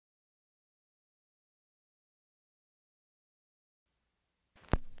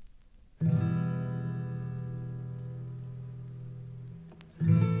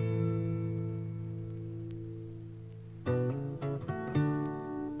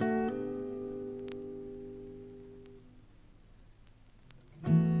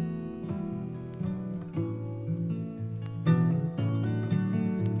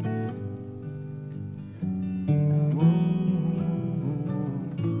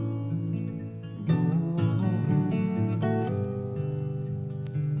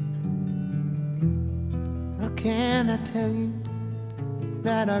can I tell you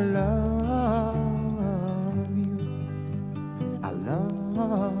that I love you? I love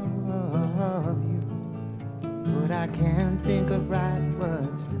you, but I can't think of right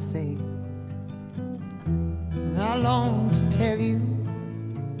words to say. I long to tell you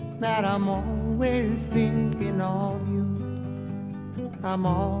that I'm always thinking of you. I'm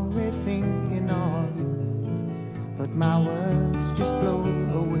always thinking of you, but my words just blow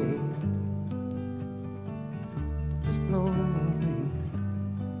away. Just blow away.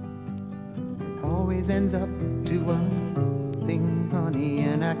 It always ends up to one thing, honey,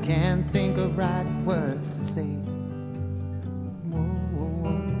 and I can't think of right words to say.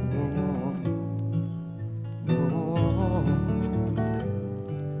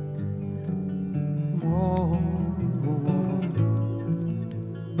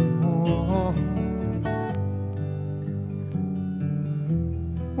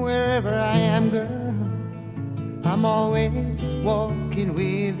 Wherever I am, girl, I'm always walking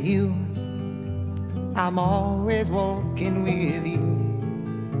with you. I'm always walking with you,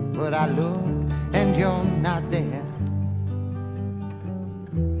 but I look and you're not there.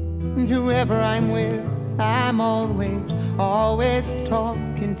 And whoever I'm with, I'm always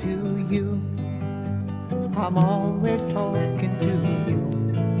talking to you. I'm always talking to you,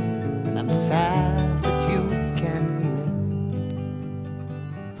 and I'm sad that you can't hear.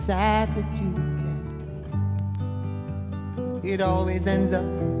 Sad that you can't. It always ends up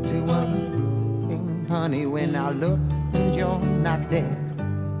to one thing, honey, when I look and you're not there.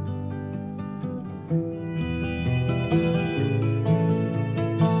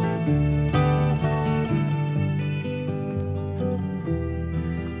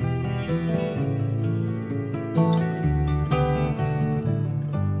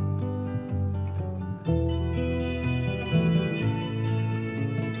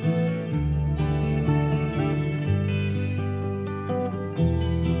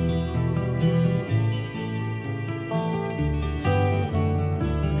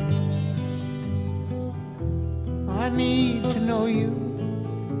 I need to know you,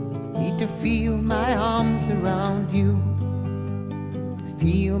 need to feel my arms around you,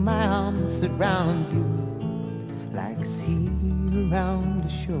 feel my arms around you, like sea around the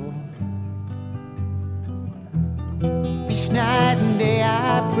shore. Each night and day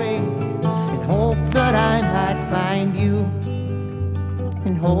I pray and hope that I might find you,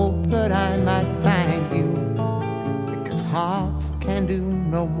 and hope that I might find you, because hearts can do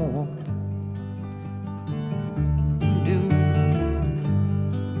no more.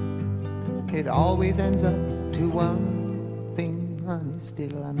 It always ends up to one thing, honey,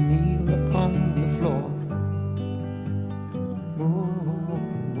 still I kneel upon the floor. Oh,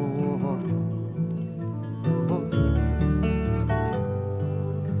 oh, oh.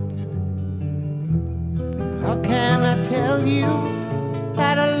 How can I tell you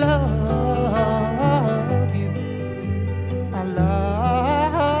that I love you? I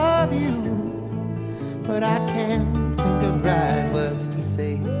love you, but I can't think of right words to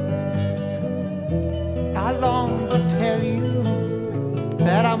say. I long to tell you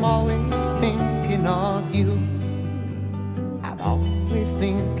that I'm always thinking of you. I'm always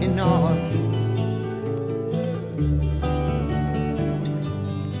thinking of you.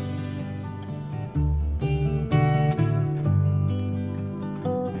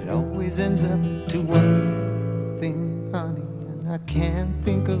 It always ends up to one thing, honey, and I can't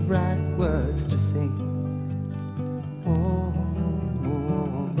think of right words to say.